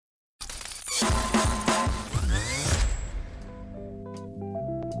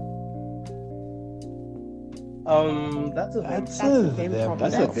That's a them. That's a them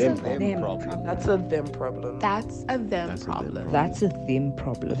That's a them problem. That's a them problem. That's a them problem. That's a them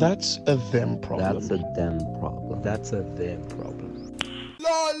problem. That's a them problem. That's a them problem. That's a them problem.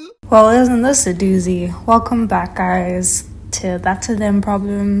 Well, isn't this a doozy? Welcome back, guys, to That's a Them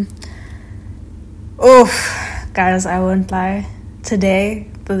Problem. Oof, guys, I won't lie. Today,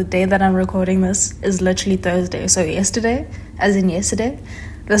 the day that I'm recording this, is literally Thursday. So yesterday,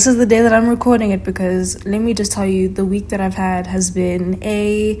 this is the day that I'm recording it because let me just tell you, the week that I've had has been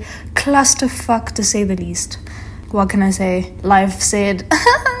a clusterfuck to say the least. What can I say? Life said,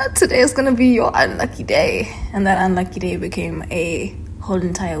 today is gonna be your unlucky day. And that unlucky day became a whole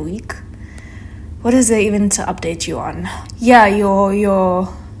entire week. What is there even to update you on? Yeah, your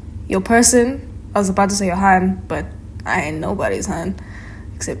person. I was about to say your hand, but I ain't nobody's hand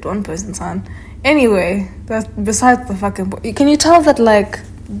except one person's hand. Anyway, that's besides the fucking point. Can you tell that like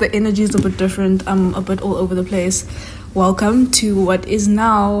the energy is a bit different? I'm a bit all over the place. Welcome to what is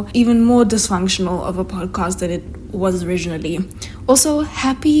now even more dysfunctional of a podcast than it was originally. Also,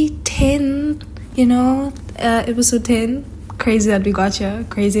 happy 10, episode 10. Crazy that we got here.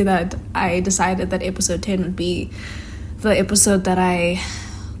 Crazy that I decided that episode 10 would be the episode that I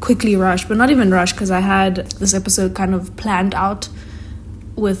quickly rushed, but not even rushed because I had this episode kind of planned out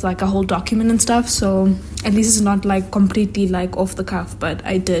with like a whole document and stuff. So at least it's not like completely like off the cuff, but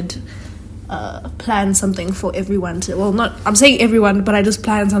I did plan something for everyone to, well, not, I'm saying everyone, but I just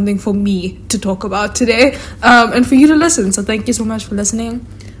planned something for me to talk about today and for you to listen. So thank you so much for listening.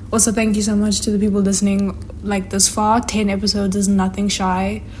 Also, thank you so much to the people listening like this far. 10 episodes is nothing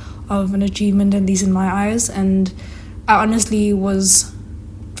shy of an achievement, at least in my eyes. And I honestly was,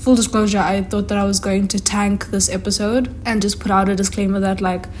 full disclosure, I thought that I was going to tank this episode and just put out a disclaimer that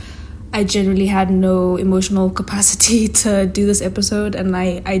like I genuinely had no emotional capacity to do this episode, and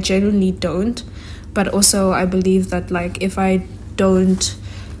I genuinely don't. But also I believe that like if I don't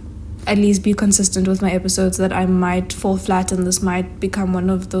at least be consistent with my episodes, that I might fall flat and this might become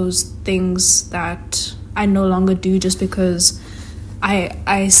one of those things that I no longer do just because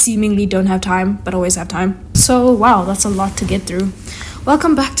I seemingly don't have time but always have time. So wow, that's a lot to get through.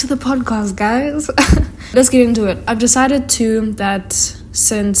 Welcome back to the podcast, guys. Let's get into it. I've decided that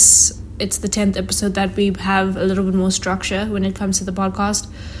since it's the 10th episode that we have a little bit more structure when it comes to the podcast.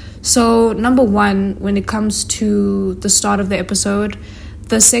 So number one, when it comes to the start of the episode,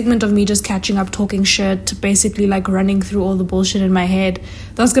 the segment of me just catching up, talking shit, basically like running through all the bullshit in my head,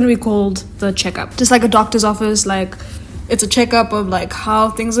 that's going to be called the checkup. Just like a doctor's office, like it's a checkup of like how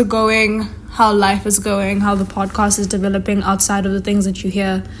things are going, how life is going, how the podcast is developing outside of the things that you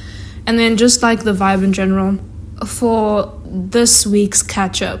hear, and then just like the vibe in general. For this week's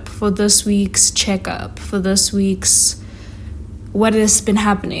catch-up, for this week's checkup, for this week's what has been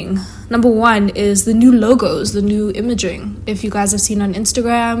happening. Number one is the new logos, the new imaging. If you guys have seen on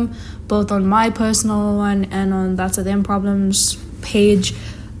Instagram, both on my personal one and on That's a Them Problems page,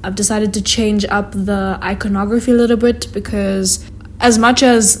 I've decided to change up the iconography a little bit because as much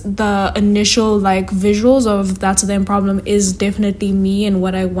as the initial like visuals of That's a Them Problem is definitely me and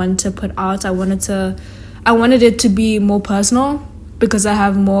what I want to put out, I wanted it to be more personal because I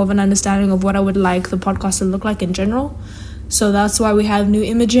have more of an understanding of what I would like the podcast to look like in general. So that's why we have new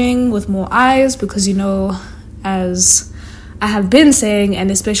imaging with more eyes because, as I have been saying, and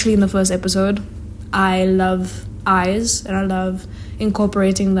especially in the first episode, I love eyes and I love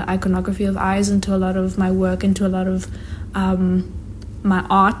incorporating the iconography of eyes into a lot of my work, into a lot of my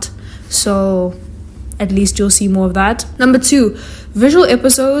art. So at least you'll see more of that. Number two, visual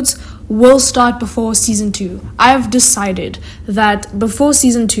episodes will start before season 2. I've decided that before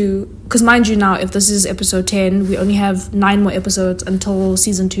season 2, because mind you now, if this is episode 10, we only have 9 more episodes until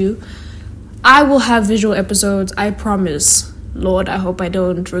season 2. I will have visual episodes, I promise. Lord, I hope I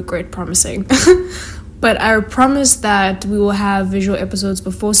don't regret promising. But I promise that we will have visual episodes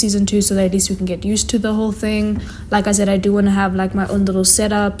before season 2 so that at least we can get used to the whole thing. Like I said, I do want to have like my own little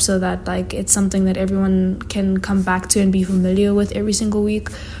setup so that like it's something that everyone can come back to and be familiar with every single week.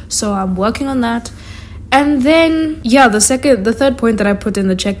 So I'm working on that. And then, yeah, the third point that I put in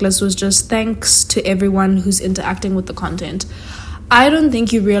the checklist was just thanks to everyone who's interacting with the content. I don't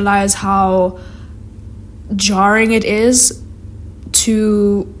think you realize how jarring it is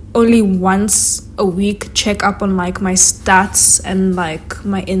to only once a week check up on like my stats and like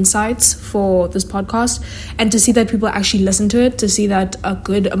my insights for this podcast, and to see that people actually listen to it, to see that a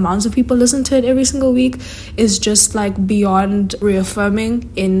good amount of people listen to it every single week is just like beyond reaffirming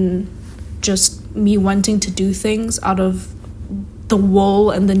in just me wanting to do things out of the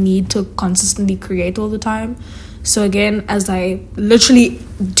will and the need to consistently create all the time. So again, as I literally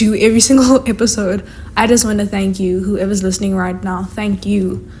do every single episode, I just want to thank you, whoever's listening right now. Thank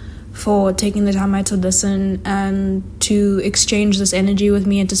you for taking the time out to listen and to exchange this energy with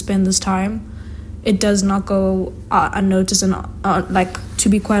me and to spend this time. It does not go unnoticed, and like, to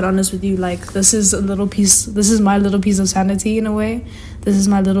be quite honest with you, like, this is my little piece of sanity in a way. This is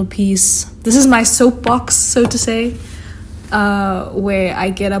my soapbox, so to say, where I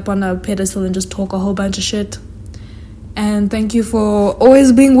get up on a pedestal and just talk a whole bunch of shit. And thank you for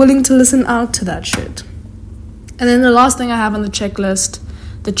always being willing to listen out to that shit. And then the last thing I have on the checklist,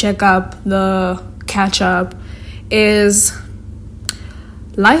 the checkup, the catch up, is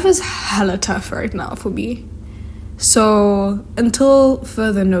life is hella tough right now for me. So until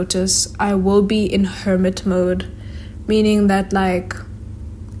further notice, I will be in hermit mode, meaning that, like,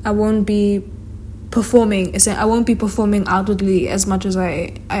 I won't be performing outwardly as much as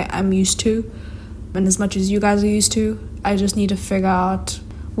I'm used to, and as much as you guys are used to. I just need to figure out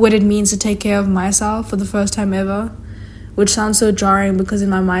what it means to take care of myself for the first time ever, which sounds so jarring because in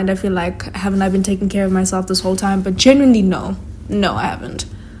my mind I feel like, haven't I been taking care of myself this whole time? But genuinely, no, I haven't.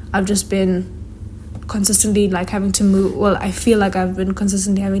 I've just been consistently, like, having to move. Well, I feel like I've been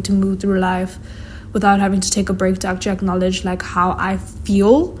consistently having to move through life without having to take a break to actually acknowledge, like, how I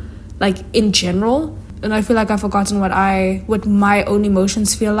feel, like, in general. And I feel like I've forgotten what my own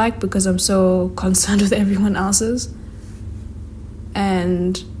emotions feel like because I'm so concerned with everyone else's.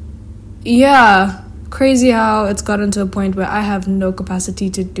 And yeah, crazy how it's gotten to a point where I have no capacity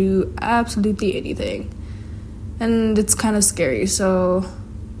to do absolutely anything. And it's kind of scary. So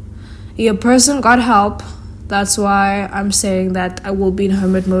yeah, person got help. That's why I'm saying that I will be in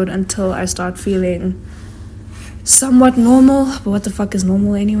hermit mode until I start feeling somewhat normal. But what the fuck is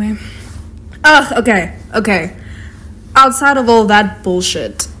normal anyway? Okay. Outside of all that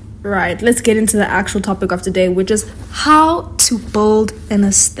bullshit, right, let's get into the actual topic of today, which is how to build an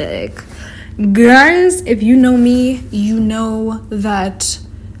aesthetic. Guys, if you know me, you know that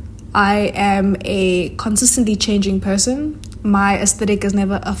I am a consistently changing person. My aesthetic is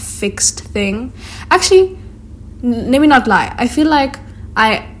never a fixed thing. Actually, let me not lie. I feel like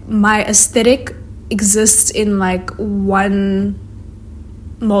my aesthetic exists in, like, one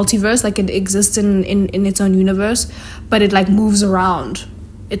multiverse, like, it exists in its own universe, but it, like, moves around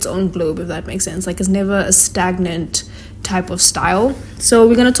its own globe, if that makes sense. Like, it's never a stagnant type of style. So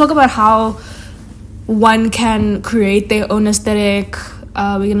we're going to talk about how one can create their own aesthetic.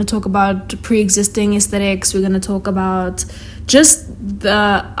 We're going to talk about pre-existing aesthetics. We're going to talk about just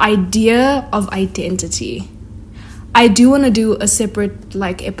the idea of identity. I do want to do a separate,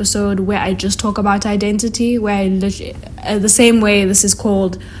 like, episode where I just talk about identity, where I literally, the same way this is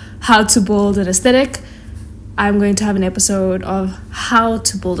called how to build an aesthetic, I'm going to have an episode of how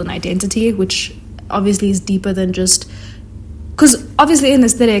to build an identity, which obviously is deeper than just, because obviously an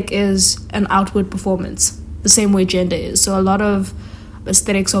aesthetic is an outward performance, the same way gender is. So a lot of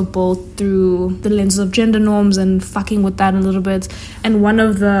aesthetics are built through the lenses of gender norms and fucking with that a little bit. And one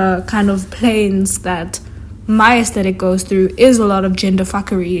of the kind of planes that my aesthetic goes through is a lot of gender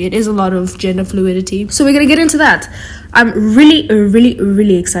fuckery. It is a lot of gender fluidity. So we're gonna get into that. I'm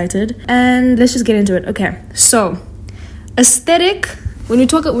really excited, and let's just get into it. Okay, so aesthetic. When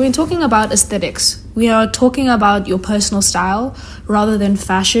we're talking about aesthetics, we are talking about your personal style rather than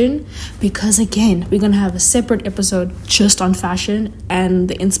fashion, because again, we're gonna have a separate episode just on fashion and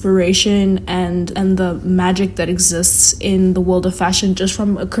the inspiration and the magic that exists in the world of fashion, just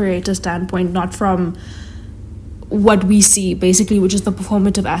from a creator standpoint, not from what we see basically, which is the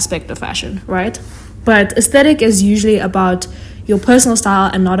performative aspect of fashion, right? But aesthetic is usually about your personal style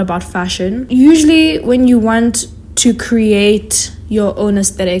and not about fashion. Usually when you want to create your own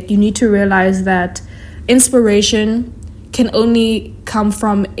aesthetic, you need to realize that inspiration can only come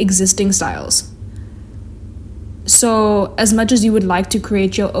from existing styles. So as much as you would like to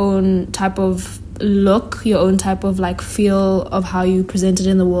create your own type of look, your own type of, like, feel of how you present it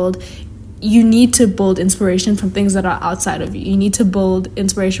in the world, you need to build inspiration from things that are outside of you. You need to build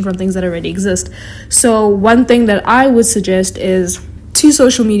inspiration from things that already exist. So one thing that I would suggest is 2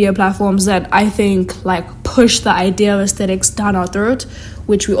 social media platforms that I think, like, push the idea of aesthetics down our throat,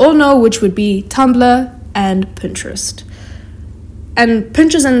 which we all know, which would be Tumblr and Pinterest. And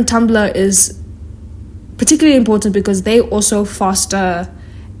Pinterest and Tumblr is particularly important because they also foster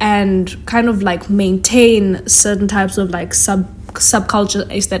and kind of, like, maintain certain types of, like, subculture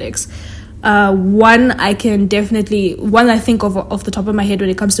aesthetics. One I think of off the top of my head when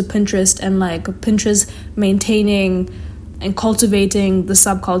it comes to Pinterest and, like, Pinterest maintaining and cultivating the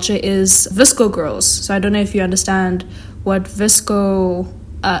subculture is VSCO girls. So I don't know if you understand what VSCO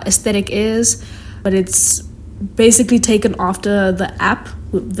aesthetic is, but it's basically taken after the app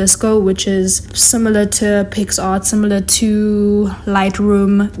VSCO, which is similar to PixArt, similar to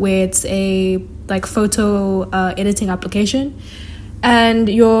Lightroom, where it's a like photo editing application. And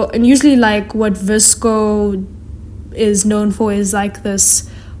usually like what VSCO is known for is like this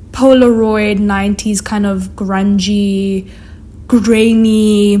Polaroid 90s kind of grungy,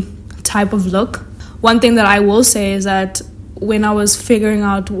 grainy type of look. One thing that I will say is that when I was figuring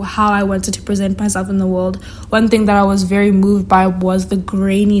out how I wanted to present myself in the world, one thing that I was very moved by was the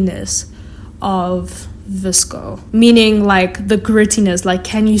graininess of VSCO, meaning like the grittiness, like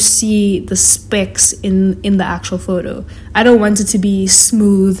can you see the specks in the actual photo? I don't want it to be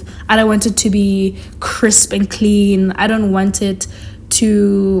smooth. I don't want it to be crisp and clean. I don't want it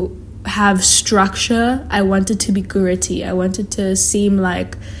to have structure. I want it to be gritty. I want it to seem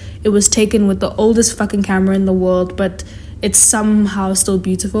like it was taken with the oldest fucking camera in the world, but it's somehow still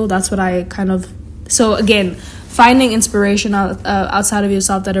beautiful. That's what I kind of... So again, finding inspiration outside of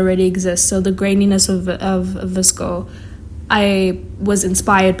yourself that already exists. So the graininess of VSCO, I was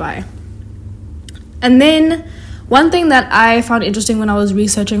inspired by. And then one thing that I found interesting when I was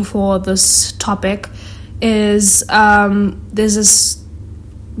researching for this topic is there's this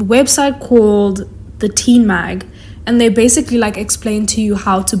website called the Teen Mag, and they basically like explain to you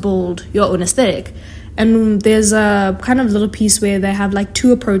how to build your own aesthetic. And there's a kind of little piece where they have like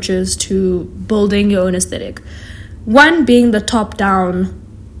two approaches to building your own aesthetic. One being the top-down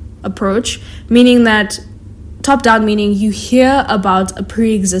approach, meaning you hear about a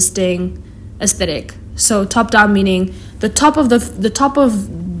pre-existing aesthetic. So top-down meaning the top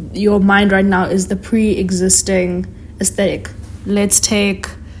of your mind right now is the pre-existing aesthetic. Let's take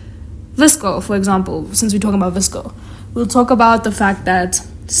VSCO, for example. Since we're talking about VSCO, we'll talk about the fact that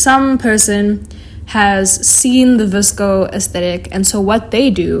some person has seen the VSCO aesthetic, and so what they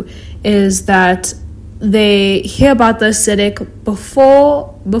do is that they hear about the aesthetic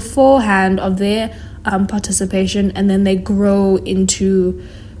beforehand of their participation, and then they grow into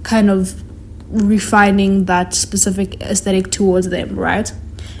kind of refining that specific aesthetic towards them, right?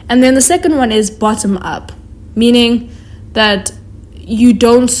 And then the second one is bottom up, meaning that you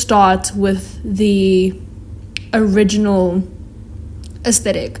don't start with the original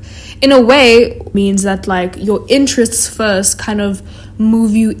aesthetic. In a way, means that like your interests first kind of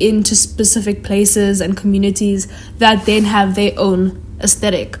move you into specific places and communities that then have their own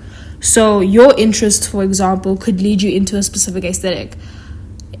aesthetic. So your interests, for example, could lead you into a specific aesthetic.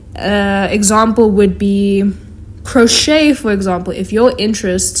 Example would be crochet, for example. If you're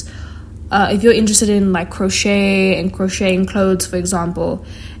interested in like crochet and crocheting clothes, for example,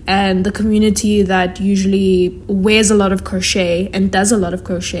 and the community that usually wears a lot of crochet and does a lot of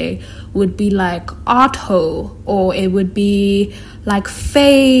crochet would be like art ho, or it would be like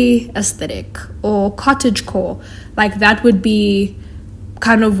fae aesthetic or cottagecore. Like that would be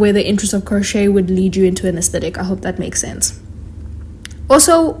kind of where the interest of crochet would lead you into an aesthetic. I hope that makes sense.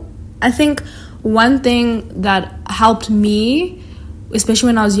 Also, I think one thing that helped me, especially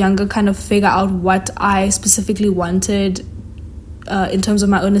when I was younger, kind of figure out what I specifically wanted in terms of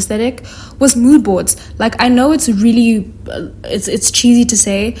my own aesthetic was mood boards. Like, I know it's really it's cheesy to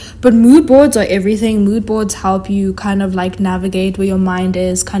say, but mood boards are everything. Mood boards help you kind of like navigate where your mind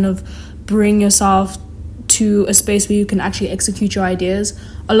is, kind of bring yourself to a space where you can actually execute your ideas.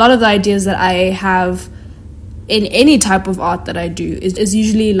 A lot of the ideas that I have in any type of art that I do is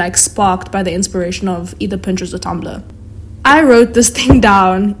usually like sparked by the inspiration of either Pinterest or Tumblr. I wrote this thing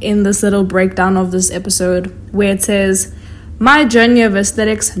down in this little breakdown of this episode where it says, "My journey of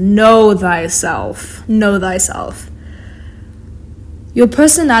aesthetics, know thyself. Know thyself." Your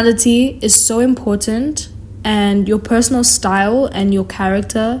personality is so important, and your personal style and your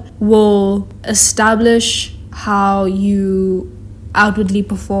character will establish how you outwardly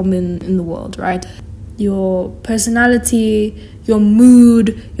perform in the world, right? Your personality, your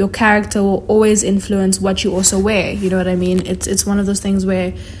mood, your character will always influence what you also wear. You know what I mean? It's one of those things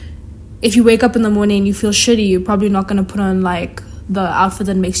where if you wake up in the morning and you feel shitty, you're probably not going to put on like the outfit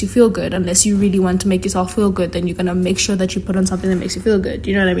that makes you feel good. Unless you really want to make yourself feel good, then you're going to make sure that you put on something that makes you feel good.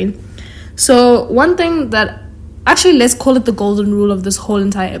 You know what I mean? So one thing that, actually let's call it the golden rule of this whole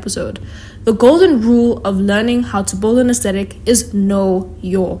entire episode. The golden rule of learning how to build an aesthetic is know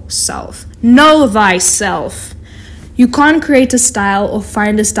yourself. Know thyself. You can't create a style or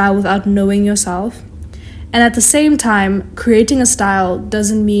find a style without knowing yourself. And at the same time, creating a style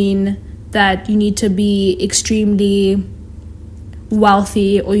doesn't mean that you need to be extremely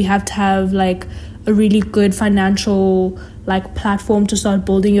wealthy or you have to have like a really good financial like platform to start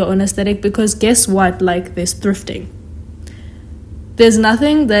building your own aesthetic, because guess what? Like, there's thrifting. There's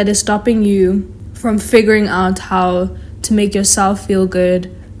nothing that is stopping you from figuring out how to make yourself feel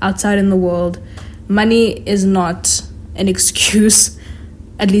good outside in the world. Money is not an excuse,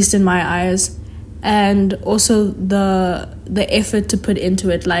 at least in my eyes. And also the effort to put into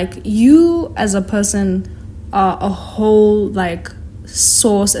it. Like, you as a person are a whole like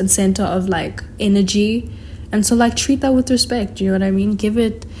source and center of like energy, and so like treat that with respect. You know what I mean?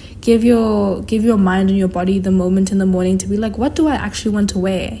 Give your mind and your body the moment in the morning to be like, what do I actually want to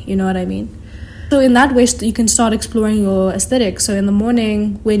wear? You know what I mean? So in that way, you can start exploring your aesthetic. So in the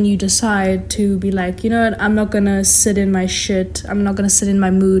morning, when you decide to be like, you know what, I'm not gonna sit in my shit, I'm not gonna sit in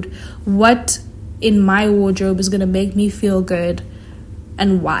my mood, what in my wardrobe is gonna make me feel good,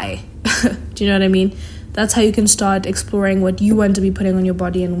 and why? Do you know what I mean? That's how you can start exploring what you want to be putting on your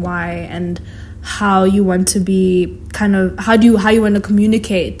body and why, and how you want to be how you want to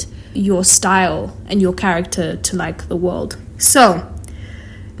communicate your style and your character to like the world. So,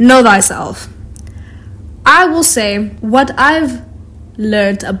 know thyself. I will say what I've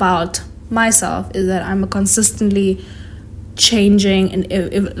learned about myself is that I'm a consistently changing and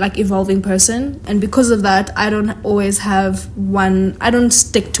evolving person, and because of that, I don't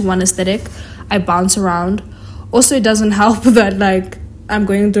stick to one aesthetic. I bounce around. Also, it doesn't help that like I'm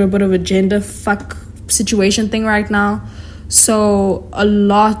going through a bit of a gender fuck situation thing right now, so a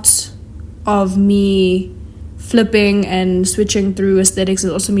lot of me flipping and switching through aesthetics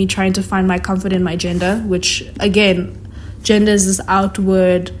is also me trying to find my comfort in my gender, which again, gender is this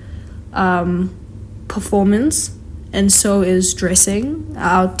outward performance, and so is dressing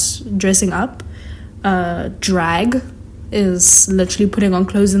up. Drag is literally putting on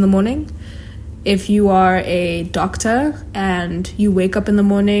clothes in the morning. If you are a doctor and you wake up in the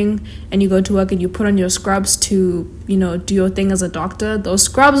morning and you go to work and you put on your scrubs to, you know, do your thing as a doctor, those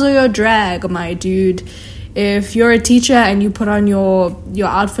scrubs are your drag, my dude. If you're a teacher and you put on your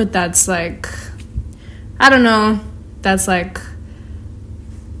outfit that's like, I don't know, that's like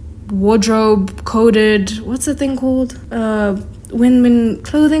wardrobe coded, what's the thing called? When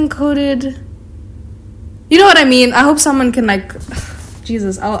clothing coded, you know what I mean? I hope someone can like,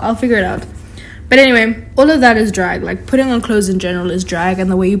 Jesus, I'll figure it out. But anyway, all of that is drag. Like, putting on clothes in general is drag, and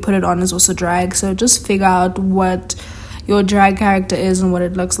the way you put it on is also drag. So just figure out what your drag character is and what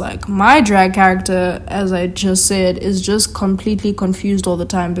it looks like. My drag character, as I just said, is just completely confused all the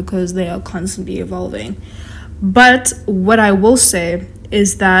time because they are constantly evolving. But what I will say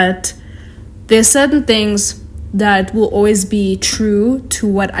is that there's certain things that will always be true to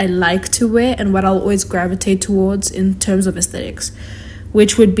what I like to wear and what I'll always gravitate towards in terms of aesthetics,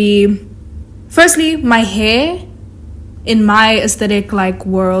 which would be, firstly, my hair. In my aesthetic like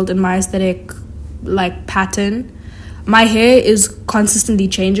world, in my aesthetic like pattern, my hair is consistently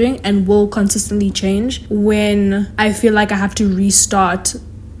changing and will consistently change when I feel like I have to restart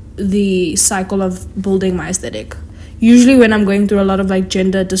the cycle of building my aesthetic. Usually when I'm going through a lot of like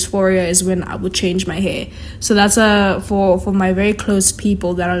gender dysphoria is when I would change my hair. So that's for my very close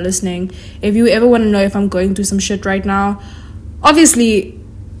people that are listening. If you ever want to know if I'm going through some shit right now, obviously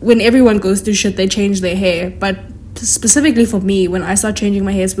when everyone goes through shit, they change their hair. But specifically for me, when I start changing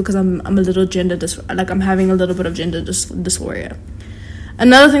my hair, it's because I'm a little I'm having a little bit of gender dysphoria.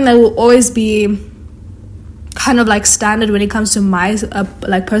 Another thing that will always be kind of like standard when it comes to my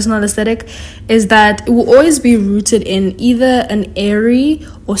like personal aesthetic is that it will always be rooted in either an airy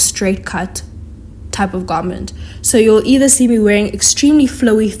or straight cut type of garment. So you'll either see me wearing extremely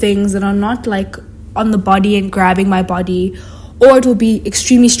flowy things that are not like on the body and grabbing my body, or it will be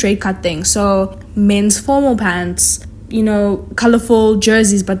extremely straight cut things. So men's formal pants, you know, colorful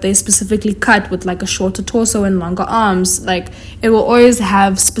jerseys, but they're specifically cut with like a shorter torso and longer arms. Like, it will always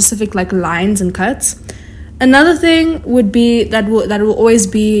have specific like lines and cuts. Another thing would be that will always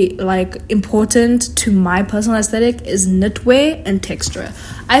be like important to my personal aesthetic is knitwear and texture.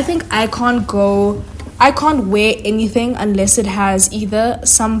 I think I can't wear anything unless it has either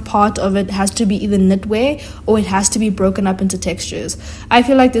some part of it has to be either knitwear or it has to be broken up into textures. I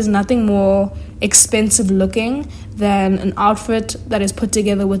feel like there's nothing more expensive looking than an outfit that is put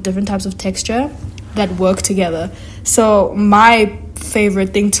together with different types of texture that work together. So my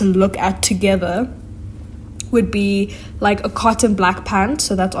favorite thing to look at together would be like a cotton black pant,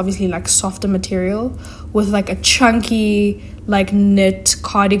 so that's obviously like softer material, with like a chunky like knit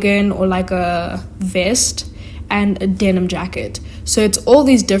cardigan or like a vest and a denim jacket. So it's all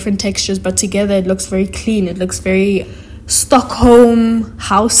these different textures, but together it looks very clean. It looks very Stockholm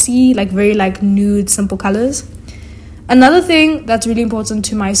housey, like very like nude, simple colors. Another thing that's really important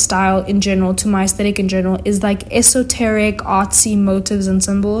to my style in general, to my aesthetic in general, is like esoteric, artsy motives and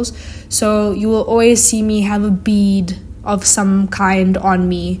symbols. So you will always see me have a bead of some kind on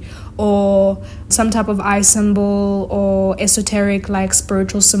me, or some type of eye symbol or esoteric like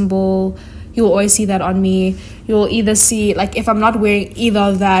spiritual symbol. You'll always see that on me. You'll either see, like, if I'm not wearing either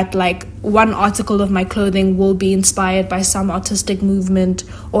of that, like, one article of my clothing will be inspired by some artistic movement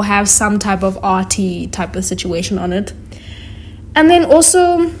or have some type of arty type of situation on it. And then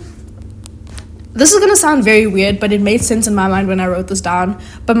also, this is gonna sound very weird, but it made sense in my mind when I wrote this down.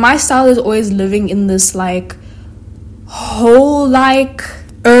 But my style is always living in this, like, whole, like,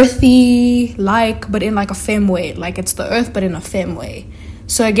 earthy, like, but in, like, a femme way. Like, it's the earth, but in a femme way.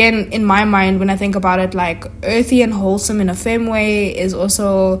 So again, in my mind, when I think about it, like, earthy and wholesome in a femme way is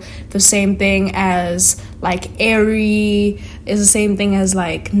also the same thing as, like, airy, is the same thing as,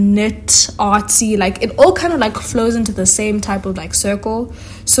 like, knit, artsy. Like, it all kind of, like, flows into the same type of, like, circle.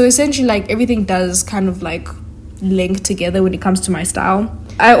 So essentially, like, everything does kind of, like, link together when it comes to my style.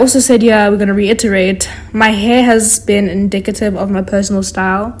 I also said, yeah, we're going to reiterate, my hair has been indicative of my personal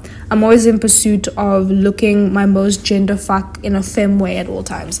style. I'm always in pursuit of looking my most gender fuck in a femme way at all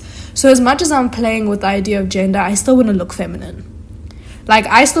times. So as much as I'm playing with the idea of gender, I still want to look feminine. Like,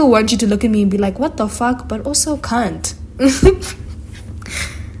 I still want you to look at me and be like, what the fuck? But also cunt.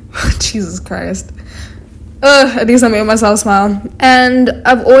 Jesus Christ. At least I made myself smile. And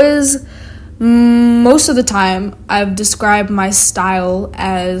I've always... most of the time, I've described my style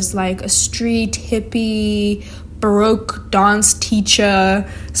as like a street hippie, Baroque dance teacher.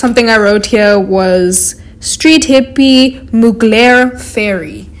 Something I wrote here was street hippie, Mugler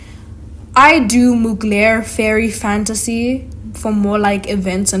fairy. I do Mugler fairy fantasy for more like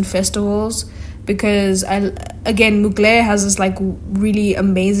events and festivals because Mugler has this like really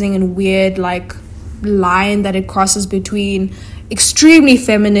amazing and weird like line that it crosses between extremely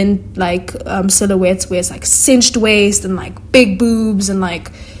feminine like silhouettes where it's like cinched waist and like big boobs and like,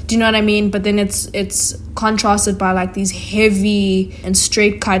 do you know what I mean? But then it's contrasted by like these heavy and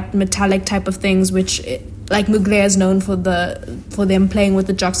straight cut metallic type of things, which like Mugler is known for them playing with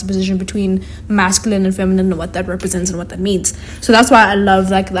the juxtaposition between masculine and feminine and what that represents and what that means. So that's why I love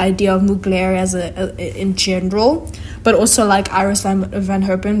like the idea of Mugler as in general, but also like Iris van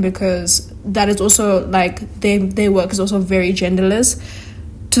Herpen, because that is also like their work is also very genderless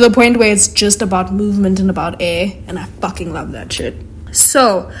to the point where it's just about movement and about air, and I fucking love that shit.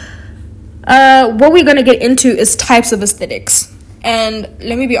 So what we're gonna get into is types of aesthetics. And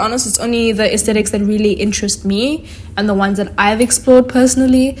let me be honest, it's only the aesthetics that really interest me and the ones that I've explored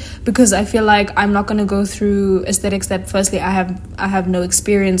personally, because I feel like I'm not going to go through aesthetics that firstly I have no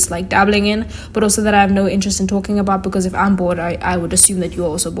experience like dabbling in, but also that I have no interest in talking about, because if I'm bored, I would assume that you're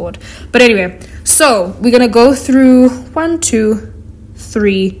also bored. But anyway, so we're going to go through 4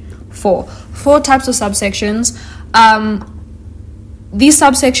 types of subsections. These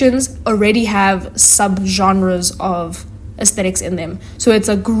subsections already have subgenres of aesthetics in them, so it's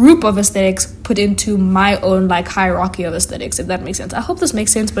a group of aesthetics put into my own like hierarchy of aesthetics, if that makes sense. I hope this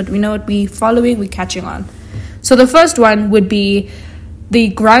makes sense, but we know what we're catching on. So the first one would be the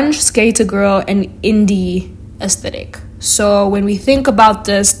grunge, skater girl, and indie aesthetic. So when we think about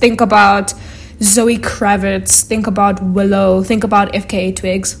this, think about Zoe Kravitz, think about Willow, think about FKA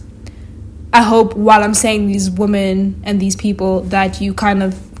Twigs. I hope while I'm saying these women and these people that you kind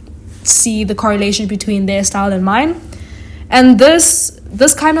of see the correlation between their style and mine. And this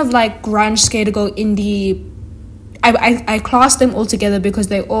kind of like grunge, skater girl, indie, I class them all together because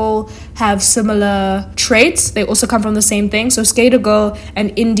they all have similar traits. They also come from the same thing. So skater girl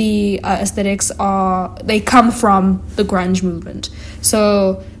and indie aesthetics they come from the grunge movement.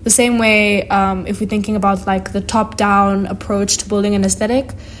 So the same way, if we're thinking about like the top-down approach to building an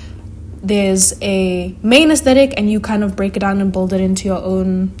aesthetic, there's a main aesthetic and you kind of break it down and build it into your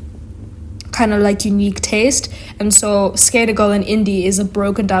own kind of like unique taste. And so skater girl and indie is a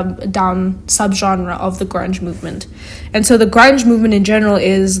broken down subgenre of the grunge movement. And so the grunge movement in general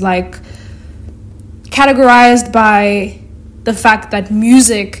is like categorized by the fact that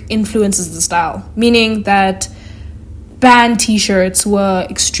music influences the style, meaning that band t-shirts were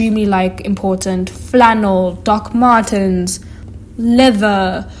extremely like important, flannel, Doc Martens,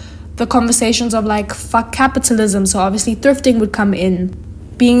 leather, the conversations of like fuck capitalism, so obviously thrifting would come in,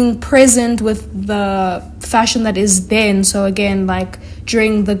 being present with the fashion that is then. So again, like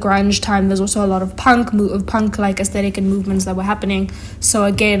during the grunge time, there's also a lot of punk like aesthetic and movements that were happening. So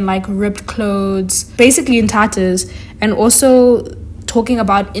again, like ripped clothes, basically in tatters, and also talking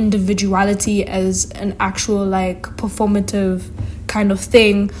about individuality as an actual like performative kind of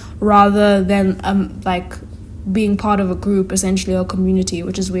thing, rather than like being part of a group essentially, or community,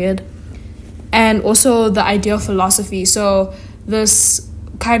 which is weird. And also the idea of philosophy. So this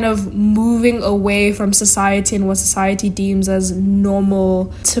kind of moving away from society and what society deems as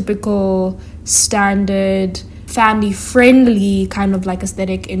normal, typical, standard, family-friendly kind of like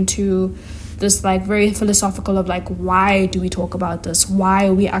aesthetic into this like very philosophical of like, why do we talk about this? Why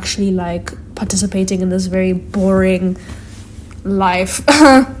are we actually like participating in this very boring life?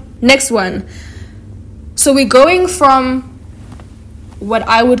 Next one. So we're going from what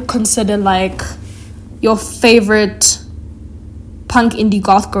I would consider like your favorite punk indie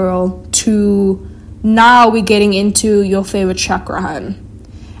goth girl to now we're getting into your favorite Chakra Han.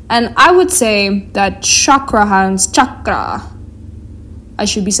 And I would say that Chakra Han's chakra, I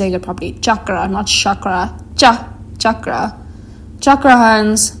should be saying it properly, chakra, not chakra, chakra. Chakra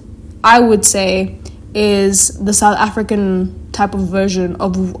Han's, I would say, is the South African type of version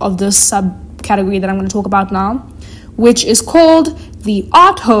of this subcategory that I'm going to talk about now, which is called the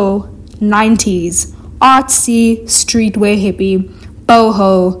Artho 90s, artsy, streetwear hippie,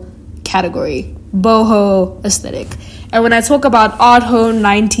 boho category, boho aesthetic. And when I talk about Artho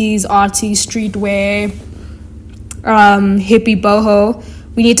 90s, artsy, streetwear, hippie, boho,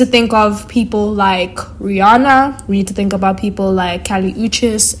 we need to think of people like Rihanna, we need to think about people like Kali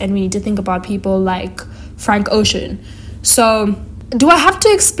Uchis, and we need to think about people like Frank Ocean. So, do I have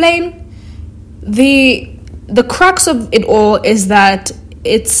to explain? The crux of it all is that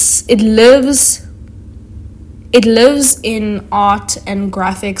it lives in art and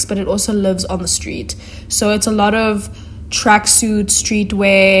graphics, but it also lives on the street. So it's a lot of tracksuit,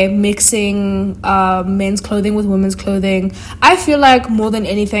 streetwear, mixing men's clothing with women's clothing. I feel like more than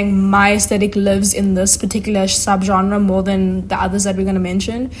anything, my aesthetic lives in this particular subgenre more than the others that we're going to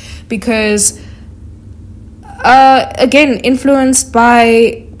mention, because again, influenced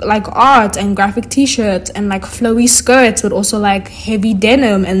by like art and graphic t-shirts and like flowy skirts, but also like heavy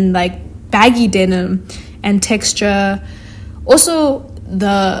denim and like baggy denim and texture. Also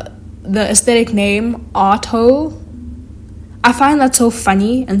the aesthetic name Artho, I find that so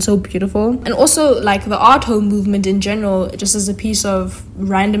funny and so beautiful. And also like the Artho movement in general, just as a piece of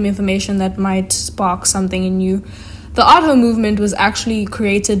random information that might spark something in you. The Artho movement was actually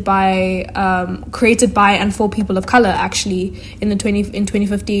created by and for people of color actually in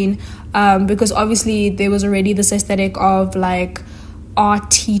 2015, because obviously there was already this aesthetic of like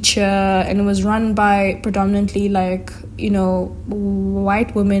art teacher, and it was run by predominantly like, you know,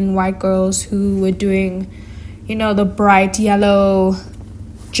 white women, white girls who were doing, you know, the bright yellow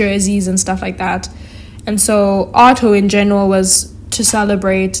jerseys and stuff like that. And so Artho in general was to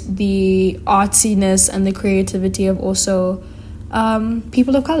celebrate the artsiness and the creativity of also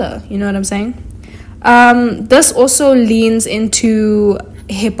people of color, you know what I'm saying? This also leans into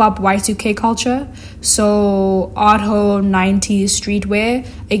hip-hop Y2K culture. So Artho 90s streetwear,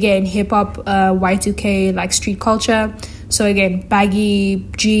 again, hip-hop Y2K like street culture. So again, baggy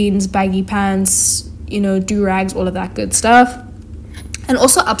jeans, baggy pants, you know, do-rags, all of that good stuff. And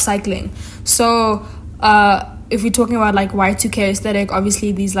also upcycling. So if we're talking about like Y2K aesthetic,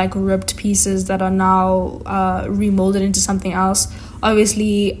 obviously these like ripped pieces that are now remolded into something else.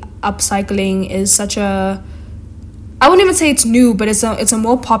 Obviously upcycling is such a, I wouldn't even say it's new, but it's a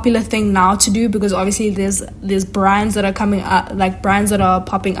more popular thing now to do, because obviously there's brands that are coming up, like brands that are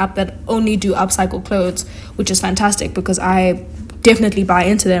popping up that only do upcycle clothes, which is fantastic because I definitely buy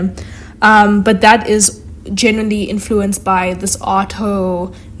into them. But that is genuinely influenced by this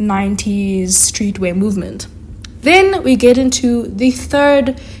Artho 90s streetwear movement. Then we get into the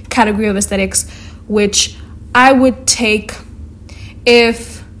third category of aesthetics, which I would take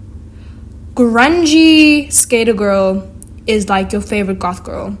if grungy skater girl is like your favorite goth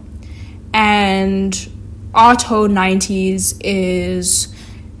girl and Artho 90s is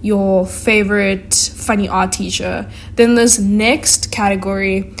your favorite funny art teacher, then this next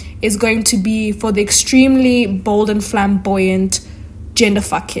category is going to be for the extremely bold and flamboyant gender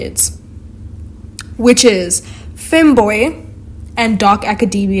fuck kids, which is femboy and dark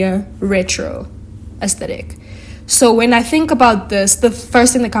academia retro aesthetic. So when I think about this, the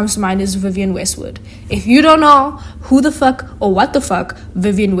first thing that comes to mind is Vivienne Westwood. If you don't know who the fuck or what the fuck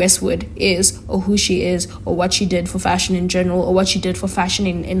Vivienne Westwood is, or who she is, or what she did for fashion in general, or what she did for fashion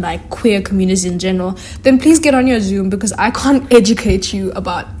in like queer communities in general, then please get on your Zoom, because I can't educate you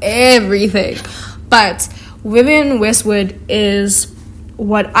about everything. But Vivienne Westwood is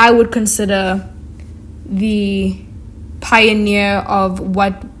what I would consider the pioneer of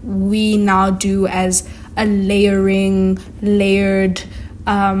what we now do as a layered,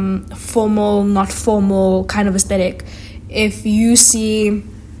 formal, not formal kind of aesthetic. If you see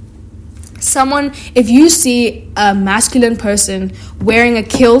a masculine person wearing a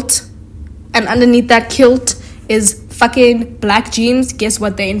kilt, and underneath that kilt is Fucking black jeans, guess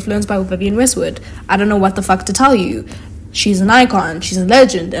what? They're influenced by Vivienne Westwood. I don't know what the fuck to tell you. She's an icon, she's a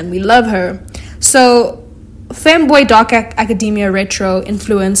legend, and we love her. So, Femboy Dark Academia Retro,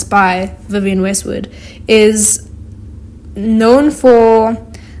 influenced by Vivienne Westwood, is known for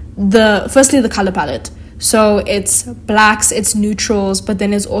firstly the color palette. So it's blacks, it's neutrals, but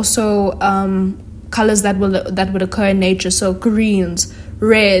then it's also colors that would occur in nature. So greens,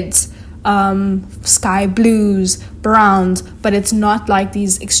 reds, sky blues, browns, but it's not like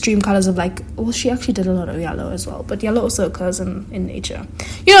these extreme colors of like, well, she actually did a lot of yellow as well, but yellow also occurs in nature.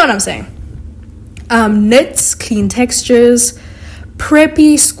 You know what I'm saying? Knits, clean textures,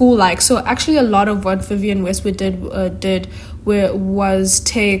 preppy, school-like. So actually a lot of what Vivienne Westwood did was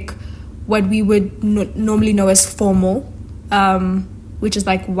take what we would normally know as formal, which is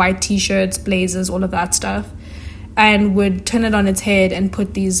like white t-shirts, blazers, all of that stuff, and would turn it on its head and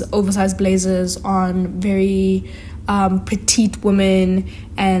put these oversized blazers on very petite women,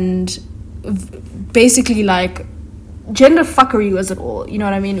 and basically like gender fuckery was it all, you know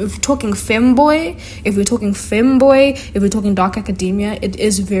what I mean? If we're talking femboy, if we're talking dark academia, it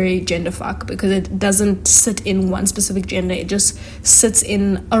is very gender fuck, because it doesn't sit in one specific gender. It just sits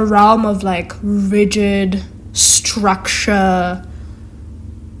in a realm of like rigid structure,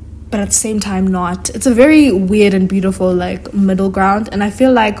 but at the same time not. It's a very weird and beautiful like middle ground, and I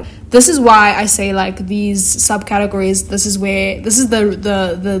feel like this is why I say like these subcategories, this is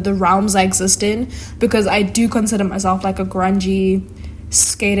the realms I exist in, because I do consider myself like a grungy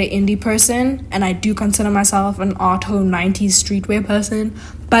skater indie person, and I do consider myself an art-ho 90s streetwear person,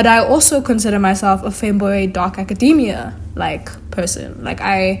 but I also consider myself a femboy dark academia like person. Like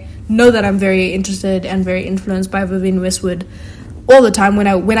I know that I'm very interested and very influenced by Vivienne Westwood all the time.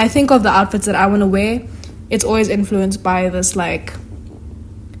 When I think of the outfits that I want to wear, it's always influenced by this like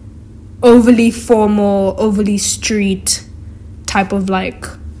overly formal, overly street type of like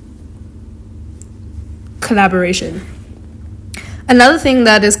collaboration. Another thing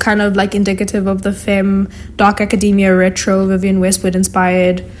that is kind of like indicative of the femme dark academia retro Vivienne Westwood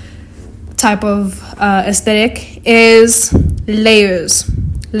inspired type of aesthetic is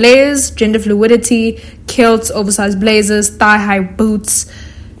layers, gender fluidity, kilts, oversized blazers, thigh-high boots.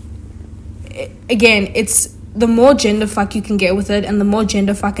 Again, it's the more gender fuck you can get with it, and the more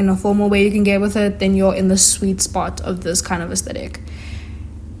gender fuck in a formal way you can get with it, then you're in the sweet spot of this kind of aesthetic.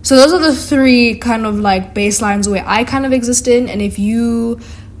 So those are the three kind of like baselines where I kind of exist in, and if you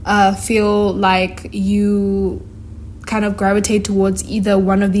feel like you kind of gravitate towards either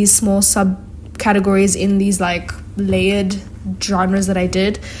one of these small subcategories in these like layered genres that I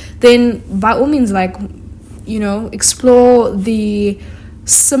did, then by all means, like, you know, explore the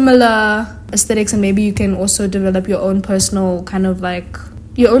similar aesthetics, and maybe you can also develop your own personal kind of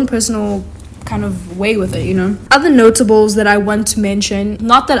way with it, you know. Other notables that I want to mention,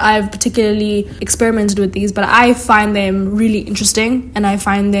 not that I've particularly experimented with these, but I find them really interesting and I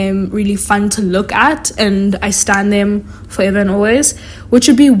find them really fun to look at, and I stand them forever and always, which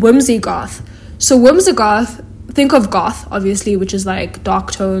would be whimsy goth. So whimsy goth, think of goth obviously, which is like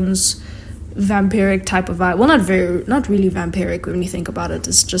dark tones, vampiric type of vibe. Well, not really vampiric when you think about it,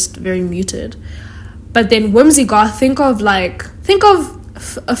 it's just very muted. But then whimsy goth, think of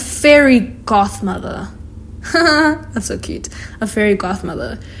a fairy goth mother. That's so cute. A fairy goth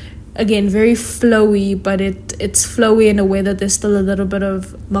mother. Again, very flowy, but it's flowy in a way that there's still a little bit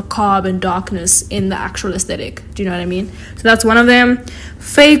of macabre and darkness in the actual aesthetic. Do you know what I mean? So that's one of them.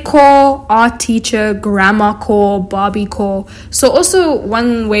 Fae core, art teacher, grammar core, Barbie core. So also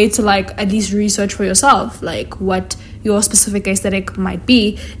one way to like at least research for yourself like what your specific aesthetic might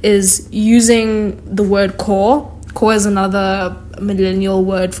be is using the word core. Core is another millennial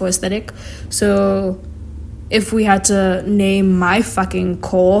word for aesthetic. So if we had to name my fucking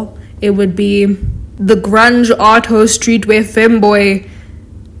core, it would be the grunge art-ho streetwear femboy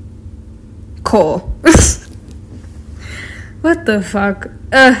core. What the fuck?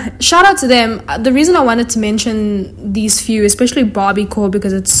 Shout out to them. The reason I wanted to mention these few, especially Barbie core,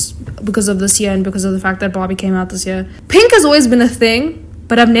 because of this year and because of the fact that Barbie came out this year. Pink has always been a thing,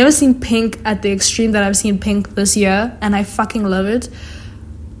 but I've never seen pink at the extreme that I've seen pink this year, and I fucking love it.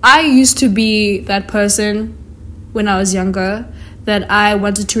 I used to be that person when I was younger that I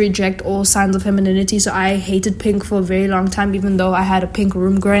wanted to reject all signs of femininity, so I hated pink for a very long time, even though I had a pink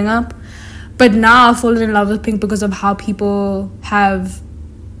room growing up. But now I've fallen in love with pink because of how people have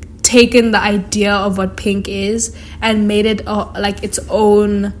taken the idea of what pink is and made it like its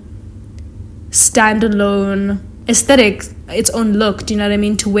own standalone aesthetic, its own look. Do you know what I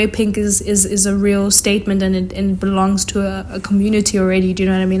mean? To wear pink is a real statement, and it belongs to a community already. Do you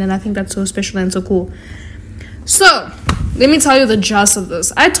know what I mean? And I think that's so special and so cool. So, let me tell you the gist of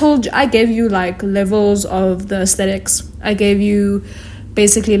this. I gave you like levels of the aesthetics. I gave you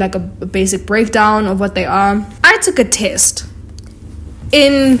basically like a basic breakdown of what they are. I took a test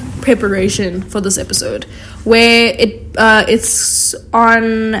in preparation for this episode where it's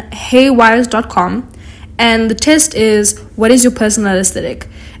on heywise.com, and the test is, what is your personal aesthetic?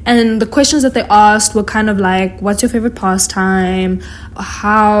 And the questions that they asked were kind of like, what's your favorite pastime?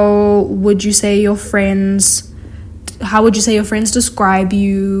 How would you say your friends describe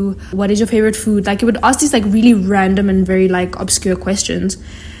you? What is your favorite food? Like, it would ask these like really random and very like obscure questions.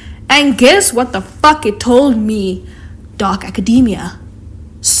 And guess what the fuck it told me? Dark academia.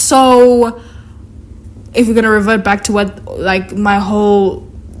 So if we're gonna revert back to what like my whole,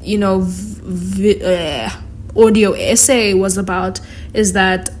 you know, audio essay was about, is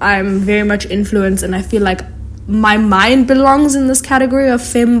that I'm very much influenced, and I feel like my mind belongs in this category of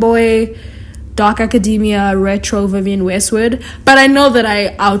femboy, dark academia, retro Vivienne Westwood. But I know that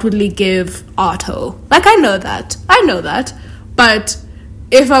I outwardly give arto. Like, I know that. But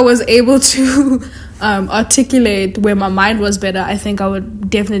if I was able to articulate where my mind was better, I think I would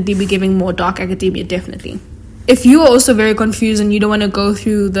definitely be giving more dark academia, definitely. If you are also very confused and you don't want to go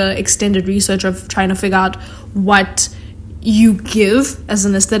through the extended research of trying to figure out what you give as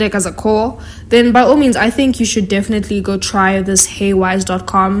an aesthetic, as a core, then by all means, I think you should definitely go try this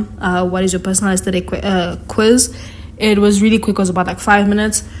heywise.com what is your personal aesthetic quiz. It was really quick. It was about like 5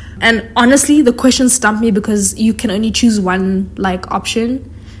 minutes, and honestly the question stumped me because you can only choose one like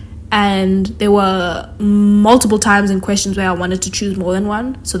option, and there were multiple times in questions where I wanted to choose more than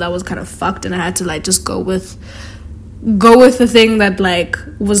one, so that was kind of fucked, and I had to like just go with the thing that like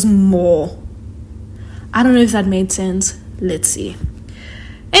was more. I don't know if that made sense. Let's see.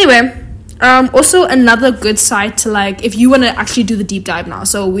 Anyway, also another good site to like, if you want to actually do the deep dive now.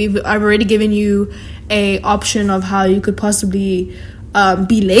 So I've already given you a option of how you could possibly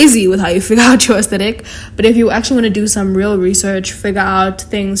be lazy with how you figure out your aesthetic. But if you actually want to do some real research, figure out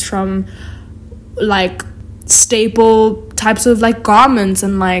things from like staple types of like garments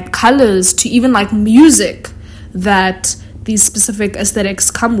and like colors to even like music that these specific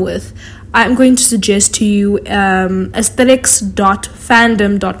aesthetics come with, I'm going to suggest to you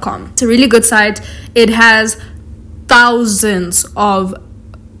aesthetics.fandom.com. It's a really good site. It has thousands of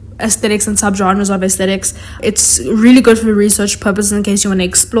aesthetics and subgenres of aesthetics. It's really good for research purposes in case you want to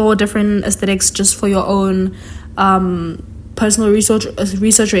explore different aesthetics just for your own personal research, or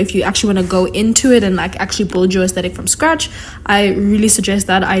if you actually want to go into it and like actually build your aesthetic from scratch. I really suggest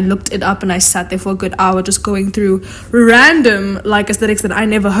that. I looked it up and I sat there for a good hour just going through random like aesthetics that I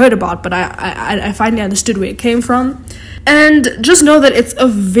never heard about, but I finally understood where it came from. And just know that it's a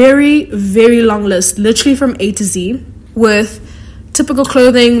very, very long list, literally from A to Z, with typical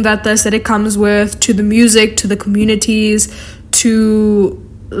clothing that the aesthetic comes with, to the music, to the communities, to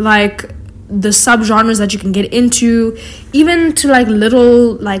like the subgenres that you can get into, even to like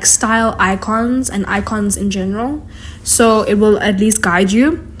little like style icons and icons in general. So it will at least guide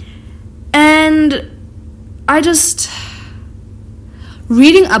you. And I just,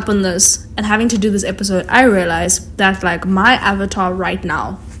 reading up on this and having to do this episode, I realized that like my avatar right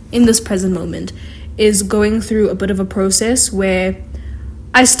now in this present moment is going through a bit of a process where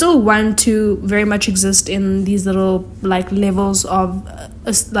I still want to very much exist in these little like levels of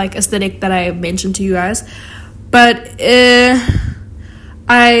like aesthetic that I mentioned to you guys, but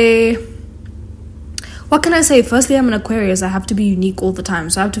what can I say? Firstly, I'm an Aquarius. I have to be unique all the time,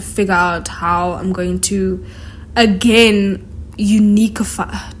 so I have to figure out how I'm going to again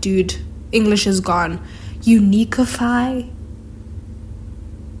uniqueify. Dude, English is gone. Uniqueify.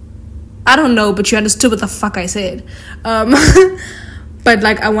 I don't know, but you understood what the fuck I said. But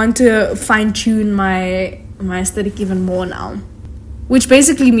like I want to fine-tune my aesthetic even more now, which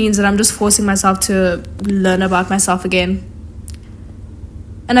basically means that I'm just forcing myself to learn about myself again.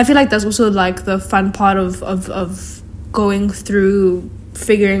 And I feel like that's also like the fun part of going through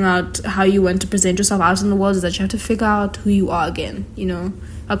figuring out how you want to present yourself out in the world, is that you have to figure out who you are again, you know,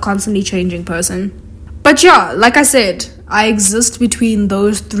 a constantly changing person. But yeah, like I said, I exist between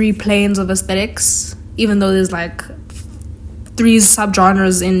those three planes of aesthetics, even though there's like 3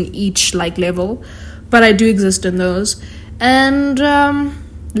 subgenres in each like level, but I do exist in those. And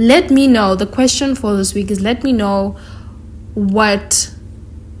let me know, the question for this week is, let me know what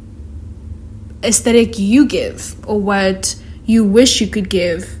aesthetic you give, or what you wish you could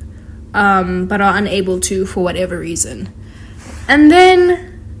give but are unable to for whatever reason. And then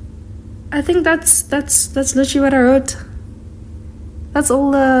I think that's literally what I wrote. That's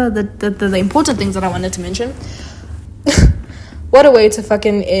all the important things that I wanted to mention. What a way to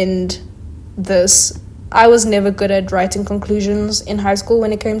fucking end this I was never good at writing conclusions in high school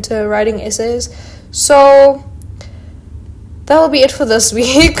when it came to writing essays. So that will be it for this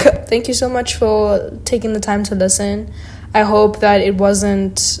week. Thank you so much for taking the time to listen. I hope that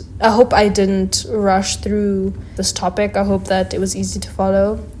I didn't rush through this topic. I hope that it was easy to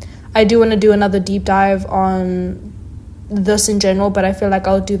follow. I do want to do another deep dive on this in general, but I feel like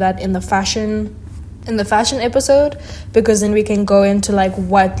I'll do that in the fashion episode, because then we can go into like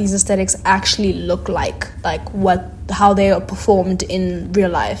what these aesthetics actually look like how they are performed in real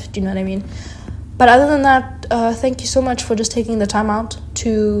life. Do you know what I mean? But other than that, thank you so much for just taking the time out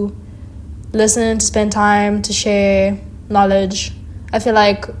to listen, to spend time, to share knowledge. I feel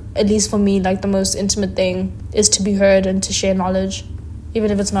like, at least for me, like the most intimate thing is to be heard and to share knowledge,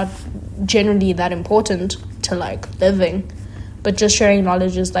 even if it's not generally that important to like living, but just sharing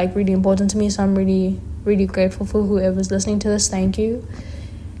knowledge is like really important to me. So I'm really, really grateful for whoever's listening to this. Thank you.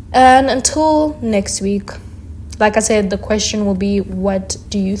 And until next week, like I said, the question will be, what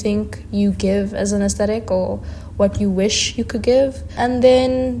do you think you give as an aesthetic, or what you wish you could give? And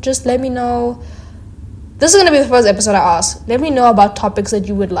then just let me know. This is going to be the first episode I ask. Let me know about topics that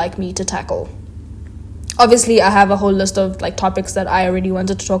you would like me to tackle. Obviously, I have a whole list of like topics that I already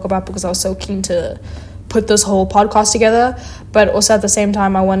wanted to talk about because I was so keen to put this whole podcast together. But also at the same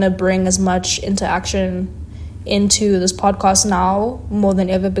time, I want to bring as much interaction into this podcast now more than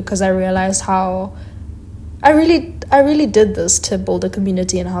ever, because I realized how I really did this to build a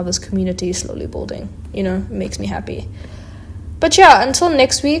community, and how this community is slowly building. You know, it makes me happy. But yeah, until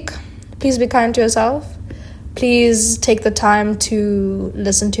next week, please be kind to yourself. Please take the time to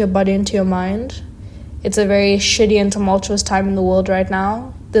listen to your body and to your mind. It's a very shitty and tumultuous time in the world right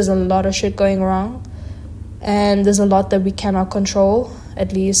now. There's a lot of shit going wrong, and there's a lot that we cannot control,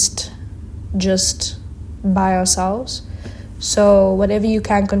 at least just by ourselves. So whatever you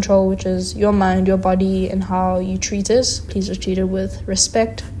can control, which is your mind, your body, and how you treat it, please just treat it with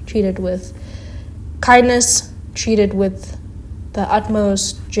respect, treat it with kindness, treat it with the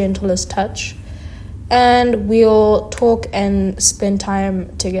utmost gentlest touch. And we'll talk and spend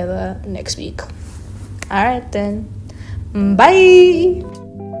time together next week. All right then. Bye.